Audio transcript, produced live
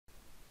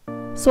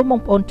សូមបង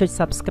ប្អូនចុច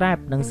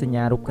Subscribe និងសញ្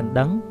ញារូបកណ្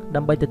ដឹង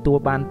ដើម្បីទទួល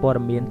បានព័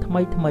ត៌មានថ្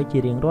មីៗជា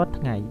រៀងរាល់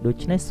ថ្ងៃដូ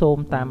ច្នេះសូម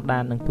តាមដា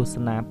ននិងទស្ស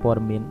នាព័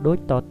ត៌មានដូច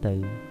តទៅ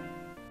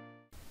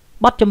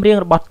បទចម្រៀង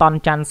របស់តន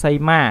ច័ន្ទសី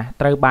មា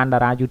ត្រូវបានតា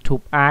រា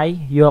YouTube អាយ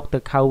យកទៅ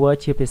cover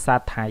ជាភាសា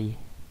ថៃ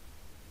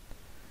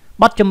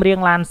បទចម្រៀង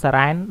ឡានសា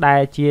រ៉ែនដែ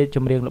លជាច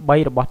ម្រៀងល្បី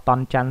របស់តន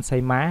ច័ន្ទសី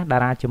មាតា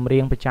រាចម្រៀ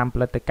ងប្រចាំផ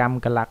លិតកម្ម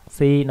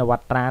Galaxy នវ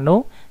ត្រានោះ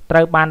ត្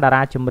រូវបានតា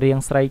រាចម្រៀង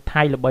ស្រី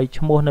ថៃល្បី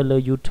ឈ្មោះនៅលើ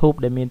YouTube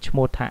ដែលមានឈ្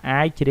មោះថា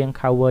អាយច្រៀង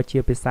cover ជា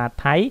ភាសា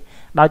ថៃ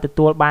ដោយទ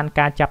ទួលបាន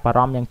ការចាប់អារ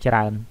ម្មណ៍យ៉ាងច្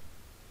រើន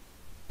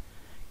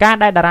ការ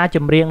ដែលតារាច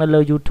ម្រៀងនៅ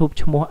លើ YouTube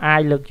ឈ្មោះអា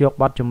យលើកយក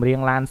បទចម្រៀង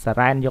ឡានសា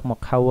រ៉ែនយកមក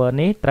cover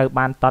នេះត្រូវ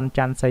បានតន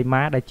ច័ន្ទសី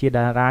មាដែលជា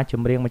តារាច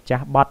ម្រៀងម្ចា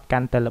ស់បទកា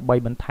ន់តែល្បី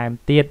បន្ថែម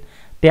ទៀត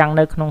ទាំង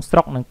នៅក្នុងស្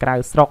រុកនិងក្រៅ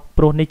ស្រុក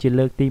ព្រោះនេះជា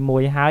លើកទី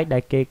1ហើយដែ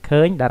លគេ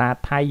ឃើញតារា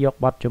ថៃយក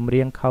បទចម្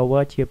រៀង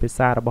cover ជាភា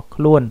សារបស់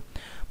ខ្លួន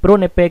ព្រោះ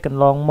នៅពេលកន្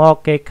លងមក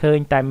គេឃើញ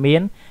តែមា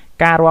ន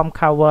ការរាំ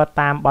cover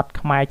តាមបទ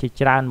ខ្មែរជា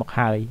ច្រើនមក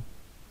ហើយ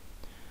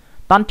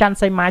តនច័ន្ទ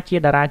សីមាជា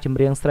តារាចម្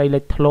រៀងស្រីលេ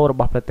ចធ្លោរ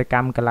បស់ផលិតក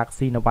ម្ម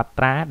Galaxy នវ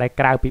ត្រាដែល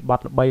ក្រៅពីបទ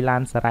ល្បីឡា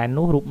នសារ៉ែន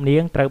នោះរូបនា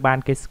ងត្រូវបាន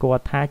គេស្គា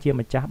ល់ថាជា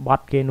ម្ចាស់បទ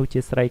គេនោះ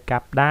ជាស្រីកា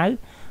ប់ដាវ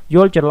យ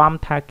ល់ច្រឡំ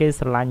ថាគេ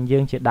ស្រឡាញ់យើ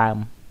ងជាដើម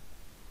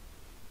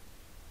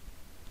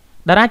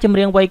តារាចម្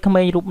រៀងវ័យក្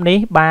មេងរូបនេះ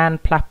បាន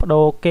ផ្លាស់ប្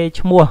ដូរកេរ្តិ៍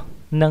ឈ្មោះ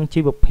និង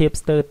ជីវភាព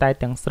ស្ទើរតែ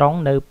ទាំងស្រុង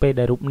នៅពេល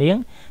ដែលរូបនាង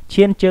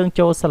ឈានជើង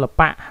ចូលសិល្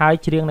បៈហើយ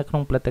ច្រៀងនៅក្នុ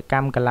ងផលិតក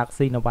ម្ម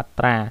Galaxy នវ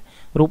ត្រា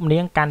រូបនា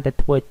ងកាន់តែ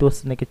ធ្វើឲ្យទស្ស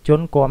និកជន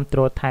គាំទ្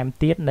រថែម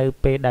ទៀតនៅ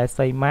ពេលដែល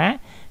សីមា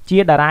ជា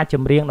តារាច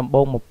ម្រៀងដំ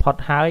បូងបំផុត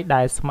ហើយ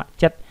ដែលស្ម័គ្រ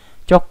ចិត្ត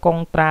ចុះកុង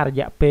ត្រារ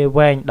យៈពេល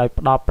វែងដោយ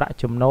ផ្ដល់ប្រាក់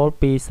ចំណូល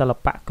ពីសិល្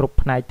បៈគ្រប់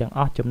ផ្នែកទាំងអ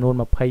ស់ចំនួន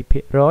 20%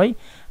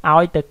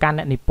 ឲ្យទៅកាន់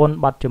អ្នកនិពន្ធ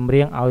បទចម្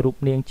រៀងឲ្យរូប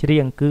នាងច្រៀ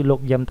ងគឺលោក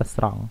យឹមតា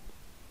ស្រង់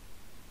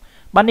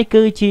បាទនេះ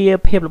គឺជា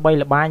ភាពល្បី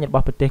ល្បាញរប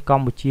ស់ប្រទេសក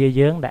ម្ពុជា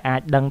យើងដែលអា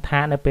ចដឹងថា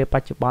នៅពេលប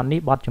ច្ចុប្បន្ននេះ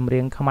បទចម្រៀ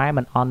ងខ្មែរ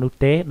មិនអន់នោះ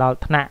ទេដល់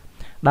ថ្នាក់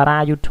តារា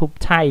YouTube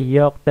ថៃយ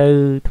កទៅ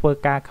ធ្វើ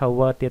ការ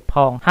cover ទៀតផ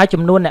ងហើយ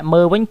ចំនួនអ្នក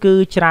មើលវិញគឺ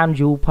ច្រើន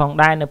view ផង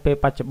ដែរនៅពេល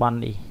បច្ចុប្បន្ន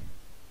នេះ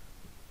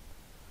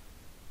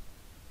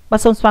បា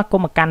ទសូមស្វាគម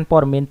ន៍មកកាន់ព័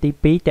ត៌មានទី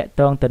2តាក់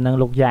ទងទៅនឹង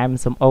លោកយ៉ែម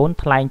សំអូន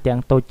ថ្លែងទាំង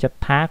តូចចិត្ត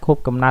ថាខួប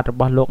កំណើតរ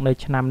បស់លោកនៅ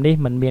ឆ្នាំនេះ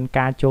មិនមាន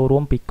ការចូលរួ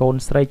មពីកូន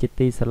ស្រីជា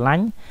ទីស្រឡា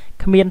ញ់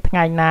គ្មានថ្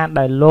ងៃណា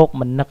ដែលលោក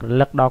មិននឹករ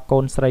លឹកដល់កូ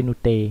នស្រីនោះ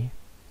ទេ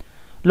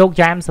លោក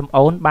យ៉ែមសំ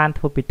អូនបាន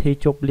ធ្វើពិធី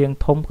ជប់លៀង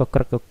ធំកក្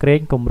រឹកកក្រែ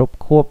ងគម្រប់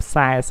ខួប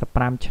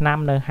45ឆ្នាំ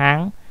នៅហាង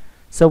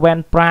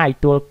sovath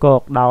ទួលគោ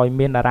កដោយ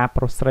មានតារា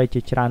ប្រុសស្រី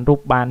ជាច្រើនរូប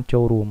បាន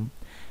ចូលរួម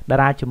តា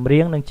រាចម្រៀ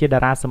ងនិងជាតា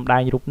រាសម្ដែ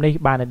ងរូបនេះ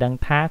បានដឹង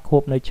ថាខួ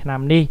បនៅឆ្នាំ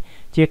នេះ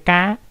ជា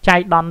ការចៃ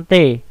ដន្យ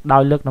ទេដោ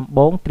យលើកដំ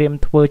បូងត្រៀម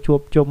ធ្វើជួប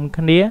ជុំ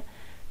គ្នា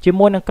ជា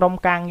មួយនឹងក្រុម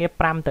ការងារ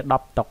5ទៅ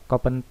10តុកក៏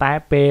ប៉ុន្តែ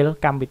ពេល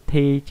កម្មវិ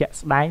ធីជាក់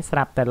ស្ដែងស្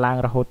រាប់តែឡើង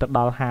រហូតទៅដ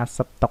ល់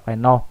50តុកឯ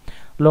ណោះ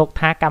លោក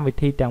ថាកម្មវិ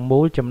ធីទាំងមូ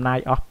លចំណាយ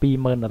អស់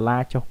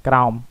$20,000ចុះក្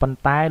រោមប៉ុន្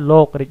តែ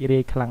លោករីករា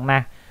យខ្លាំងណា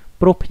ស់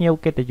ព្រោះភ្ញៀវ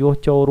កិត្តិយស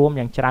ចូលរួម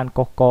យ៉ាងច្រើន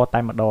កុះករតែ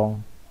ម្ដង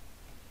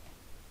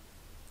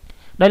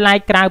ដោយឡែក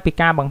ក្រៅពី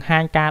ការបង្ហា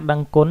ញការដឹ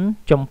ងគុណ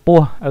ចំពោះ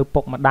ឪពុ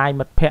កម្ដាយ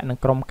មិត្តភ័ក្តិនិង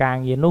ក្រុមការ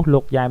ងារនោះលោ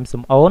កយ៉ែម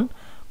សំអូន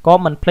ក៏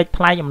មិនភ្លេច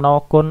ថ្លែងអំណរ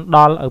គុណដ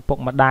ល់ឪពុក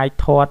ម្ដាយ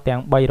ធរទាំ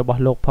ង3រប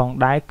ស់លោកផង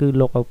ដែរគឺ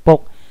លោកឪពុក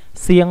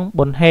សៀង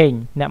ប៊ុនហេង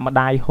អ្នកម្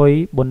ដាយហ៊ុយ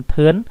ប៊ុន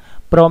ធឿន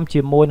ព្រម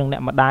ជាមួយនឹងអ្ន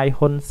កម្ដាយ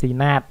ហ៊ុនស៊ី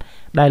ណាត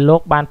ដែលលោ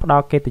កបានផ្ដ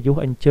ល់កិត្តិយស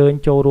អញ្ជើញ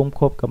ចូលរួម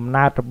ខួបកំ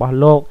ណើតរបស់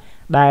លោក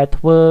ដែល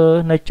ធ្វើ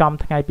នៅចំ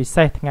ថ្ងៃពិ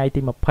សេសថ្ងៃ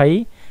ទី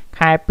20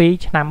ខែ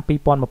2ឆ្នាំ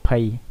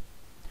2020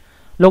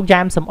លោក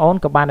យ៉ែមសំអូន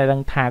ក៏បានដឹ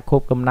ងថាខួ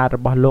បកំណើតរ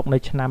បស់លោកនៅ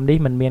ឆ្នាំនេះ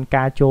មិនមាន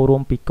ការចូលរួ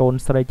មពីកូន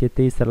ស្រីជា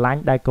ទីស្រឡា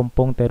ញ់ដែលកំ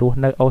ពុងតែរស់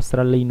នៅអូស្ត្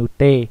រាលីនោះ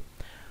ទេ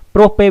ព្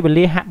រោះពេលវេ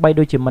លាហាក់បី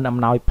ដូចជាមិនអំ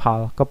ណោយផល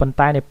ក៏ប៉ុន្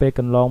តែនៅពេល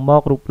កន្លងម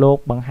ករូបលោក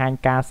បង្ហាញ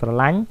ការស្រ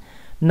ឡាញ់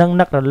និង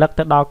នឹករលឹក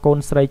ទៅដល់កូន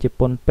ស្រីជា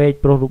ពន់ពេក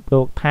ព្រោះរូប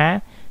លោកថា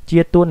ជា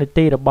តួនា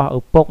ទីរបស់ឪ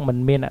ពុកមិន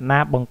មានអ្នកណា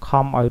បង្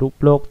ខំឲ្យរូប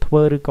លោកធ្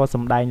វើឬក៏ស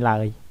ម្ដែងឡើ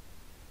យ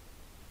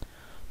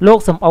លោក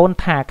សំអូន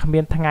ថាគ្មា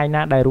នថ្ងៃ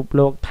ណាដែលរូប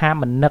លោកថា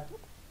មិននឹក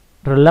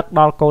រលឹក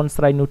ដល់កូន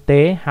ស្រីនោះ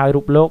ទេហើយ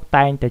រូបលោក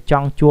តែងតែច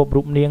ង់ជួប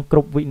រូបនាងគ្រ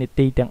ប់វិនា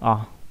ទីទាំងអ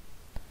ស់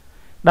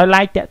ដោយ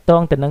ឡែកតាក់ទ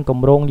ងទៅនឹងគ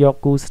ម្រោងយក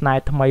គូស្នេ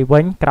ហ៍ថ្មីវិ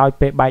ញក្រោយ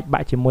ពេលបែកបា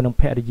ក់ជាមួយនឹង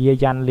ភរិយា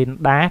យ៉ាន់លីន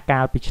ដាកា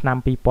លពីឆ្នាំ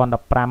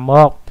2015ម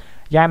ក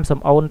យ៉ែមសំ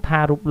អូនថា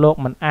រូបលោក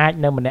មិនអាច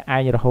នៅម្នាក់ឯ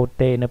ងរហូត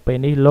ទេនៅពេល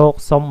នេះលោក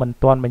សុំមិន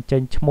ទាន់បញ្ចេ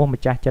ញឈ្មោះ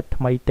ម្ចាស់ចិត្ត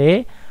ថ្មីទេ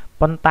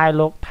ប៉ុន្តែ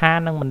លោកថា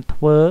នឹងមិន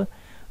ធ្វើ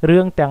រឿ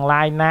ងទាំង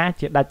ឡាយណា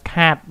ជាដាច់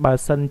ខាតបើ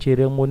សិនជា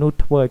រឿងមួយនោះ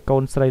ធ្វើឲ្យកូ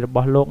នស្រីរប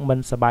ស់លោកមិន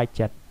សប្បាយ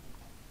ចិត្ត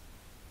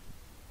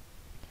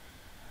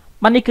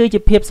បាទនេះគឺជា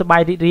ភាពសប្បា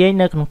យរីករាយ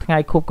នៅក្នុងថ្ងៃ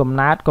ខួបកំ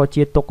ណើតក៏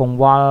ជាទុកកង្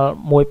វល់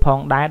មួយផង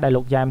ដែរដែល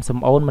លោកយ៉ែមសំ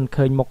អូនមិន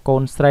ឃើញមុខកូ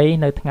នស្រី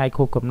នៅថ្ងៃ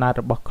ខួបកំណើត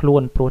របស់ខ្លួ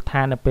នព្រោះ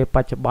ថានៅពេលប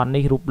ច្ចុប្បន្ន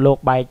នេះរូបលោក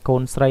បែកកូ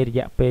នស្រីរ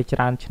យៈពេលច្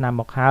រើនឆ្នាំ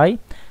មកហើយ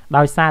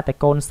ដោយសារតែ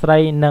កូនស្រី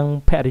និង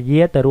ភរិ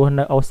យាទៅរស់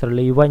នៅអូស្ត្រា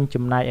លីវិញ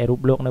ចំណែកឯរូ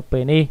បលោកនៅពេ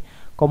លនេះ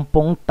កំ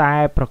ពុងតែ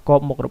ប្រកប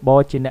មុខរបរ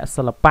ជាអ្នក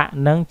សិល្បៈ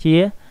និងជា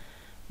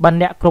បណ្ឌ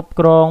អ្នកគ្រប់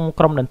គ្រង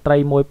ក្រុមតន្ត្រី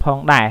មួយផង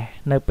ដែរ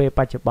នៅពេល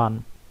បច្ចុប្បន្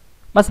ន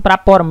បាទសម្រា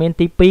ប់ព័ត៌មាន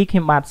ទី2ខ្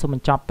ញុំបាទសូមប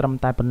ញ្ចប់ត្រឹម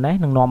តែប៉ុណ្ណេះ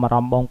នឹងនាំអារ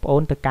ម្មណ៍បងប្អូ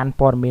នទៅកាន់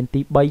ព័ត៌មាន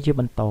ទី3ជា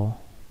បន្ត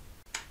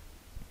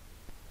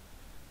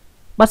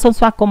ប បាទសូម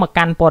ស្វាគមន៍មក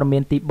កាន់ព័ត៌មា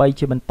នទី3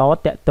ជាបន្ត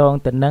តាក់ទង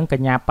ទៅនឹងក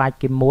ញ្ញាប៉ាច់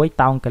គីមួយ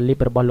តោងកលី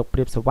បរបស់លោកព្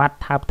រាបសវត្ថ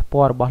ថើបថ្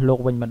ពាល់របស់លោក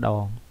វិញម្ដ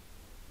ង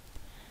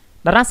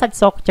តារាសាច់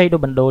សកជ័យដូ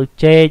ចបណ្ដូល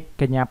ជេក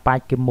កញ្ញាប៉ា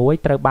ច់គីមួយ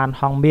ត្រូវបាន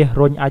ហងមាស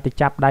រុញឲ្យទៅ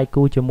ចាប់ដៃ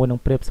គូជាមួយនឹង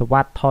ព្រាបសវ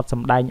ត្ថថតស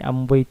ម្ដែង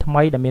MV ថ្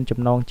មីដែលមានចំ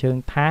ណងជើង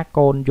ថា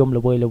កូនយំ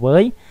ល្វើយល្វើ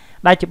យ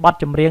ដែលជាបទ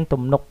ចម្រៀង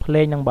ទំនុកភ្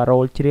លេងនិងបារ៉ូ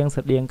លច្រៀង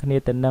ស្តៀងគ្នា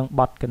ទៅនឹង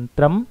បទកន្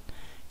ទ្រឹម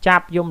ចា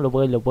ប់យំល្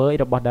វើយល្វើយ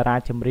របស់តារា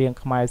ចម្រៀង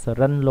ខ្មែរស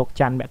រិនលោក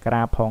ច័ន្ទមក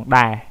រាផង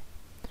ដែរ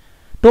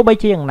ទោះបី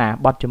ជាយ៉ាងណា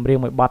បទចម្រៀង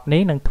មួយបទ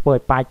នេះនឹងធ្វើឲ្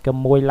យប៉ាច់គី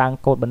មួយឡើង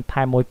កូដបន្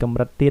ថែមមួយកម្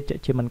រិតទៀត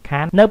ជាមិន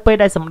ខាននៅពេល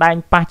ដែលសម្ដែង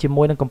ប៉ះជា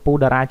មួយនឹងកម្ពុជា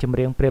តារាចម្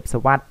រៀងព្រាបស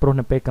វត្ថព្រោះ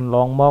នៅពេលកន្ល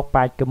ងមក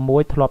ប៉ាច់គីមួ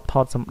យធ្លាប់ថ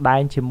តសម្ដែ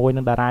ងជាមួយ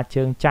នឹងតារា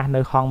ជើងចាស់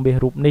នៅហងមាស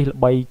រូបនេះល្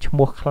បីឈ្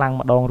មោះខ្លាំង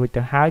ម្ដងរួច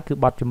ទៅហើយគឺ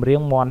បទចម្រៀង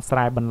មន់ស្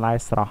រែបន្លែ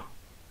ស្រស់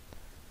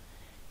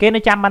គេ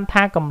នៅចាំបាន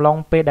ថាកំឡុង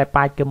ពេលដែល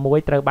ប៉ាច់គីមួយ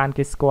ត្រូវបាន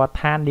គេស្គាល់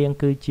ថានាង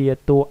គឺជា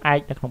តួឯក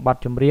នៅក្នុងបទ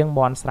ចម្រៀងម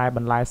ន់ស្រែប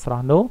ន្លែស្រ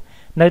ស់នោះ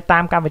នៅតា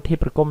មកម្មវិធី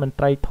ប្រគំតន្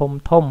ត្រី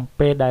ធំ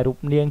ពេលដែលរូប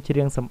នាងច្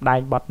រៀងសម្ដែង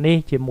បទនេះ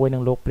ជាមួយនឹ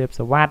ងលោកព្រាប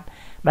សវត្ថ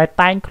ដែល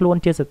តែងខ្លួន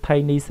ជាសេដ្ឋី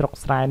នីស្រុក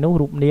ស្រែនោះ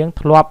រូបនាង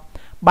ធ្លាប់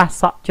បាស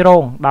សក់ជ្រ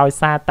ងដោយ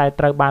សារតែ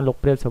ត្រូវបានលោក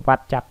ព្រាបសវត្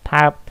ថចាប់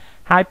ថើប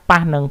ហើយ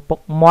ប៉ះនឹងពុក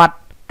មាត់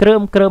គ្រើ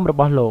មរ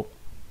បស់លោក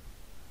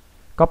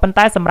ក៏ប៉ុន្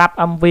តែសម្រាប់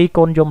MV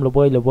កូនយំល្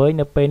វើយល្វើយ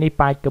នៅពេលនេះ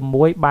ប៉ាច់គី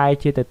មួយបែរ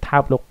ជាទៅថើ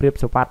បលោកព្រាប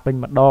សវត្ថវិញ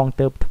ម្ដង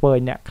ទើបធ្វើឲ្យ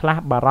អ្នកខ្លះ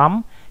បារម្ភ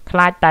ខ្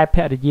លាចតែភ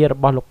រិយារ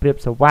បស់លោកព្រាប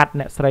សវត្ថ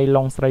អ្នកស្រី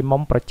ឡុងស្រី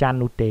មុំប្រច័ណ្ឌ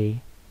នោះទេ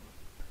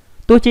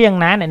ទោះជាយ៉ាង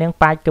ណាអ្នកនាង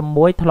ប៉ាច់គី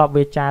មួយធ្លាប់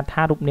វាចា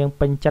ថារូបនាង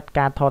ពេញចិត្ត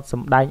ការថតស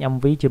ម្ដែង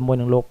MV ជាមួយ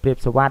នឹងលោកព្រាប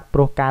សវត្ថព្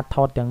រោះការថ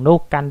តទាំងនោះ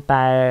កាន់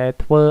តែ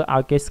ធ្វើឲ្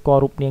យគេស្គា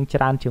ល់រូបនាងច្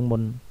រើនជាងមុ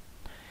ន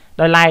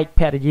ដោយឡែក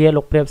ភរិយា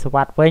លោកព្រាបសវ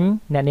ត្ថវិញ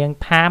អ្នកនាង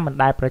ថាមិន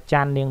ដែលប្រ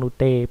ច័ណ្ឌនាងនោះ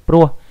ទេព្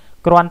រោះ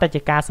គ្រាន់តែ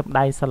ជាការសម្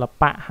ដែងសិល្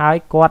បៈហើយ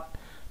គាត់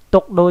ទុ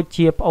កដូច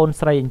ជាប្អូន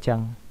ស្រីអញ្ចឹ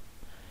ង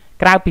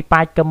ក្រៅពី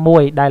ប៉ាច់គីមួ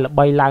យដែលល្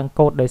បីឡើង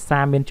កូដដោយសា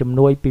រមានជំ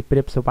នួយពីព្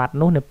រាបសវត្ថ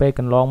នោះនៅពេល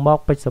កន្លងមក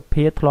ពេជ្រសុ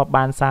ភាធ្លាប់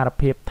បានសារ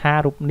ភាពថា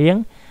រូបនាង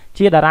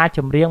ជាតារាច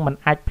ម្រៀងមិន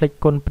អាចភ្លេច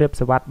គុណព្រាប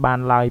សវត្ថបាន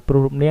ឡើយព្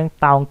រោះរូបនាង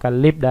តោងក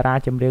លីបតារា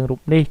ចម្រៀងរូ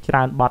បនេះច្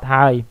រើនបទ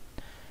ហើយ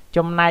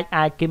ចំណែក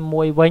ឯគី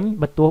មួយវិញ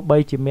បើទោះបី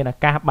ជាមានឱ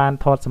កាសបាន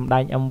ថតសម្ដែ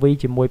ង MV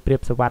ជាមួយព្រា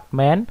បសវត្ថ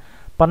មែន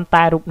ប៉ុន្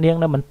តែរូបនាង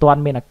នៅមិនទាន់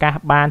មានឱកាស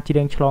បានច្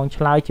រៀងឆ្លង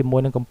ឆ្លើយជាមួ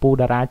យនឹងកម្ពុជា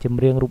តារាច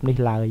ម្រៀងរូបនេះ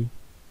ឡើយ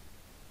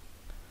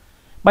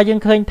បើយើង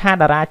ឃើញថា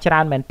តារាច្រើ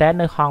នមែនតើ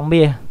នៅហង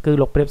មាសគឺ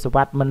លោកព្រាបសវ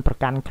ត្ថមិនប្រ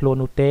កាន់ខ្លួន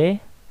នោះទេ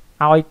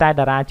ឲ្យតែ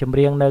តារាចម្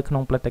រៀងនៅក្នុ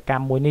ងផលិតក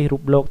ម្មមួយនេះរូ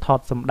បលោកថត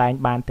សម្ដែង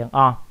បានទាំងអ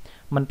ស់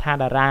មិនថា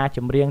តារាច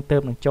ម្រៀងទៅ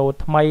នឹងចូល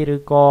ថ្មីឬ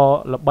ក៏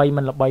ល្បី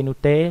មិនល្បីនោះ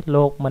ទេ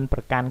លោកមិនប្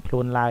រកាន់ខ្លួ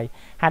នឡើយ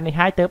ហេតុនេះ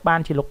ហើយទើបបាន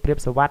ជាលោកព្រាប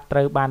សវត្ថត្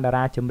រូវបានតា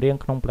រាចម្រៀង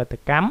ក្នុងផលិត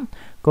កម្ម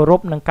គោរ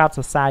ពនិងកោតស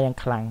រសើរយ៉ាង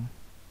ខ្លាំង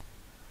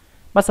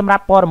បាទសម្រា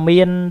ប់ព័ត៌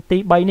មានទី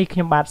3នេះខ្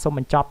ញុំបាទសូមប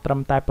ញ្ចប់ត្រឹម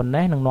តែប៉ុណ្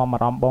ណេះនឹងនាំអា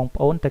រម្មណ៍បង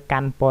ប្អូនទៅកា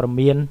ន់ព័ត៌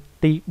មាន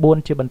ទី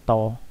4ជាបន្ត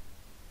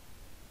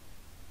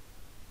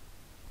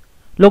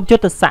លោកយុ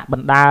ទ្ធស័ក្តិប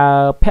ណ្ដា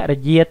ភរិ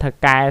យាថ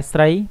កែស្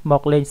រីម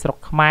កលេងស្រុក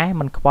ខ្មែរ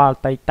មិនខ្វល់អ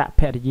តីត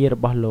ភរិយារ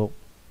បស់លោក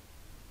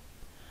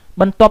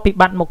បន្ទាប់ពី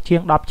បាត់មុខជា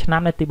ង10ឆ្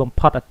នាំនៅទីបំ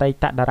ផុតអតី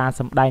តតារា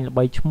សម្ដែងល្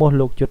បីឈ្មោះ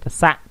លោកយុទ្ធ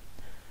ស័ក្តិ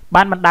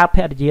បានបណ្ដាភ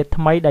រិយា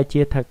ថ្មីដែល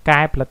ជាថកែ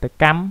ផលិត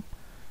កម្ម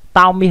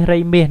តោមាសរៃ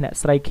មាសអ្នក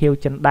ស្រីខៀវ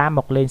ចិន្តាម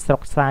កលេងស្រុ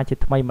កសាជា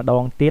ថ្មីម្ដ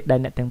ងទៀតដែល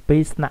អ្នកទាំងពី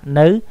រស្នាក់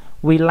នៅ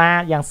វីឡា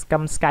យ៉ាងស្កឹ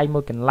មស្កៃមួ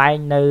យកន្លែង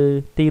នៅ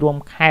ទីរួម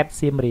ខេត្ត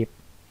សៀមរាប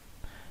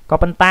ក៏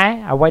ប៉ុន្តែ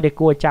អ្វីដែល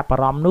គួរឲ្យចាប់អា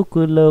រម្មណ៍នោះ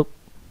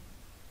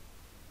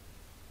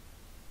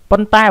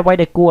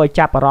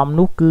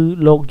គឺ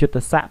លោកយុទ្ធ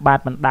ស័ក្តិបាន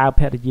បណ្ដា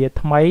ភរិយា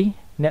ថ្មី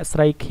អ្នកស្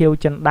រីខៀវ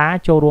ចិន្តា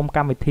ចូលរួមក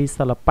ម្មវិធី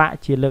សិល្បៈ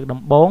ជាលើក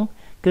ដំបូង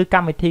គឺក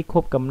ម្មវិធីខួ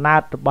បកំណើ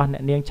តរបស់អ្ន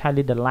កនាងឆៃ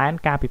លីដឡែន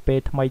កាលពីពេល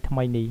ថ្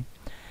មីនេះ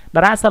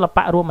តារាសិល្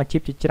បៈរួមអាជី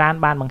ពជាច្រើន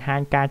បានបង្ហា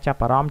ញការចាប់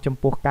អារម្មណ៍ចំ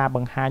ពោះការប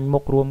ង្ហាញមុ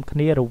ខរួមគ្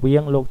នារវា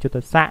ងលោកយុទ្ធ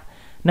ស័ក្តិ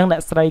និងអ្ន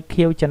កស្រី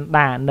ខៀវចិន្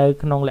តានៅ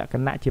ក្នុងលក្ខ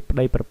ណៈជាប្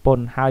តីប្រពន្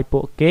ធហើយពួ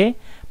កគេ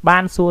បា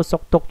នសួរសុ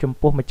ខទុក្ខចំ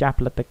ពោះម្ចាស់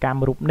ផលិតកម្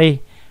មរូបនេះ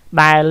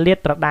ដែលលាត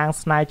ត្រដាង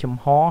ស្នេហ៍ចំ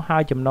ហហើ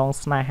យចំណង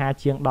ស្នេហា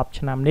ជាង10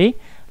ឆ្នាំនេះ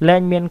លែ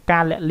ងមានកា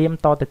រលាក់លៀម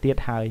តទៅទៀត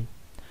ហើយ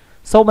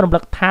សូមរំលឹ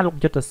កថាលោក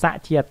យុទ្ធស័ក្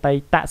តិជាអតី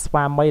តស្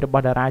វាមីរប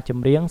ស់តារាច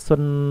ម្រៀងស៊ុ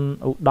ន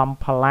ឧត្តម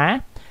ផល្លា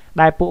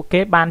ដែលពួក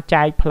គេបាន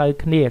ចែកផ្លូវ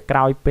គ្នាក្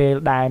រោយពេល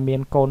ដែលមា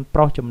នកូនប្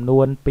រុសចំនួ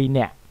ន2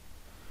នាក់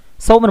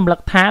សូមរំលឹក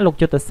ថាលោក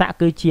យុទ្ធស័ក្តិ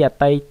គឺជាអ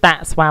តីត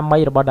ស្វាមី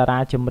របស់តារា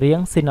ចម្រៀង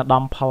ស៊ុនឧត្ត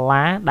មផល្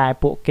លាដែល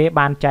ពួកគេ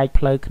បានចែក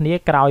ផ្លូវគ្នា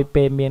ក្រោយ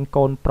ពេលមាន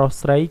កូនប្រុស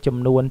ស្រីចំ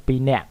នួន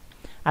2នាក់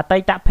អតី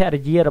តភ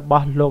រិយារប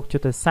ស់លោកយុ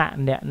ទ្ធស័ក្តិ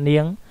អ្នកនា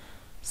ង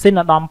ស៊ុន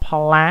ឧត្តមផ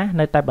ល្លា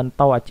នៅតែបន្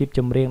តអាជីពច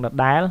ម្រៀងដ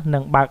ដែលនិ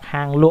ងបើក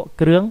ហាងលក់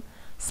គ្រឿង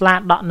ស្លា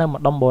ដក់នៅ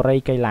ម្ដុំបូរី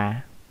កីឡា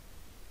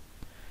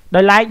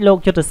ដោយឡែកលោក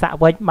យុទ្ធស័ក្តិ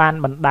វិញបាន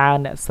បណ្ដា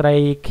អ្នកស្រី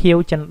ខៀវ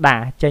ចិន្តា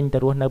ចេញទៅ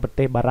រស់នៅប្រ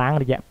ទេសបារាំង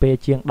រយៈពេល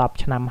ជាង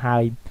10ឆ្នាំហើ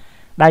យ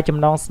ដែលចំ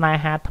ណងស្នេ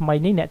ហាថ្មី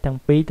នេះអ្នកទាំង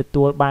ពីរទ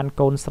ទួលបាន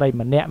កូនស្រី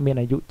ម្នាក់មាន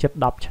អាយុជិត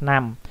10ឆ្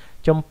នាំ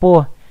ចំពោះ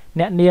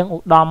អ្នកនាងឧ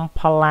ត្តម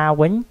ផល្លា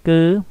វិញ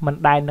គឺមិន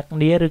ដែលនឹក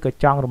នាឬក៏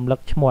ចង់រំលឹក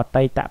ឈ្មោះអ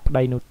តីតប្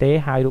តីនោះទេ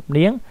ហើយរូប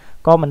នាង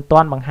ក៏មិនទា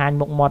ន់បង្ហាញ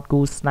មុខមាត់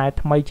គូស្នេហ៍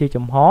ថ្មីជា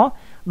ចំហ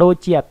ដូច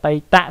ជាអតី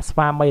តស្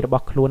វាមីរប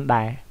ស់ខ្លួន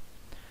ដែរ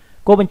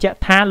គួរបញ្ជាក់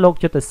ថាលោក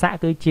យុទ្ធស័ក្តិ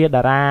គឺជា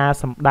តារា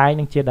សម្ដែង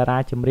និងជាតារា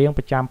ចម្រៀង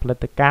ប្រចាំផលិ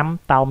តកម្ម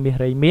តោមាស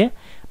រីមាស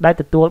ដែល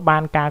ទទួលបា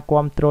នការ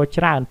គាំទ្រ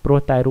ច្រើនព្រោះ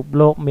តែរូប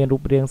លោកមានរូ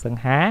បរាងស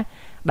ង្ហា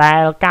ដែ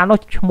លកាលនោះ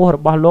ឈ្មោះរ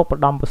បស់លោក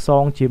ផ្ដំប្រស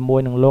ងជាមួ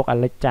យនឹងលោកអា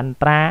លិចចន្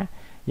ទ្រា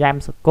យ៉ែម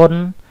សគុណ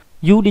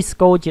យូឌីស្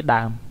កូជា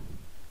ដើម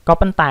ក៏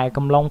ប៉ុន្តែ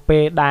កំឡុងពេ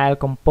លដែល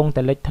កំពុង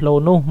តែលេចធ្លោ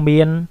នោះ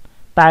មាន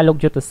តែលោក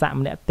យុទ្ធស័ក្តិ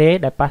ម្នាក់ទេ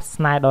ដែលប៉ះ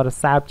ស្នេហ៍ដ៏រ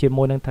សើបជា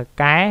មួយនឹងថៅ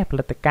កែផ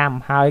លិតកម្ម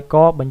ហើយ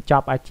ក៏បញ្ច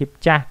ប់អាជីព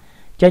ចាស់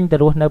ចេញទៅ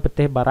រស់នៅប្រ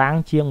ទេសបារាំង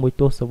ជាង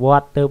1ទសវ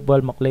ត្សរ៍ទើបវិ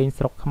លមកលេង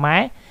ស្រុកខ្មែ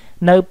រ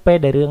នៅពេល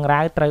ដែលរឿង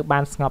រ៉ាវត្រូវបា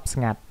នស្ងប់ស្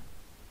ងាត់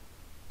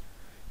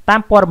តា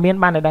មព័ត៌មាន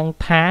បានដឹង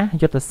ថា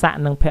យុទ្ធស័ក្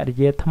តិនិងភរិ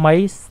យាថ្មី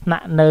ស្នា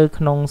ក់នៅ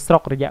ក្នុងស្រុ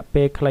ករយៈ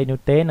ពេលខ្លីនោះ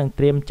ទេនឹង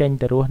ត្រៀមចេញ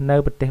ទៅរស់នៅ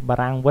ប្រទេសបា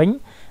រាំងវិញ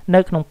នៅ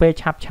ក្នុងពេល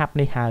ឆាប់ៗ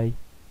នេះហើយ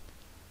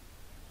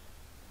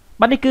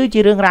បាទនេះគឺជា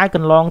រឿងរ៉ាវក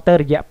ន្លងទៅ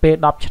រយៈពេល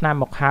10ឆ្នាំ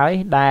មកហើយ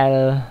ដែល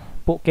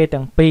ពួកគេ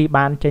ទាំងពីរ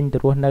បានចេញទៅ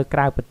រស់នៅក្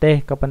រៅប្រទេស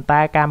ក៏ប៉ុន្តែ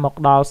ការមក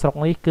ដល់ស្រុក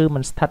នេះគឺមិ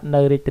នស្ថិត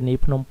នៅរាជធានី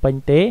ភ្នំពេញ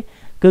ទេ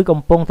គឺកំ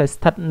ពុងតែ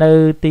ស្ថិតនៅ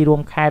ទីរួ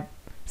មខេត្ត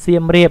សៀ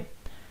មរាប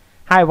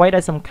ហើយអ្វីដែ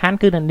លសំខាន់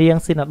គឺនាង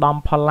ស៊ីនដំ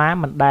ផល្លា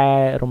មិនដែល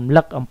រំ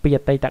លឹកអំពីអ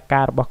តីត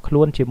កាលរបស់ខ្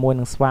លួនជាមួយ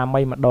នឹងស្វា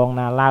មីម្ដង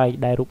ណាឡើយ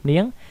ដែលរូបនា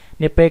ង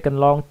នាពេលក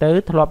ន្លងទៅ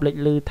ធ្លាប់លេច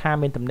ឮថា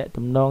មានទំនាក់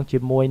ទំនងជា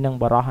មួយនឹង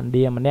បរិសុទ្ធឥណ្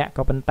ឌាម្នាក់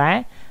ក៏ប៉ុន្តែ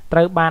ត្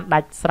រូវបានដា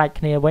ច់ស្រេច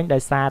គ្នាវិញដោ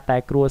យសារតែ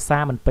គ្រួសា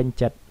រមិនពេញ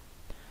ចិត្ត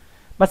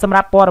បាទសម្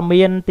រាប់ព័ត៌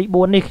មានទី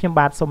4នេះខ្ញុំ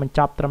បាទសូមបញ្ច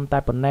ប់ត្រឹមតែ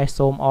ប៉ុណ្ណេះ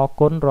សូមអរ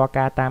គុណរាល់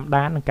ការតាម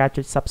ដាននិងការ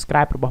ចុច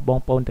Subscribe របស់បង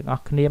ប្អូនទាំងអ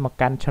ស់គ្នាមក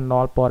កាន់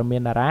Channel ព័ត៌មា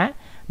នតារា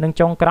និង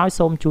ចុងក្រោយ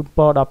សូមជូនព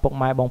រដល់ពុក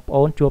ម៉ែបងប្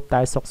អូនជួប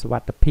តែសុខសុវ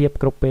ត្ថិភាព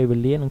គ្រប់ពេលវេ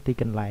លានិងទី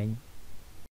កន្លែង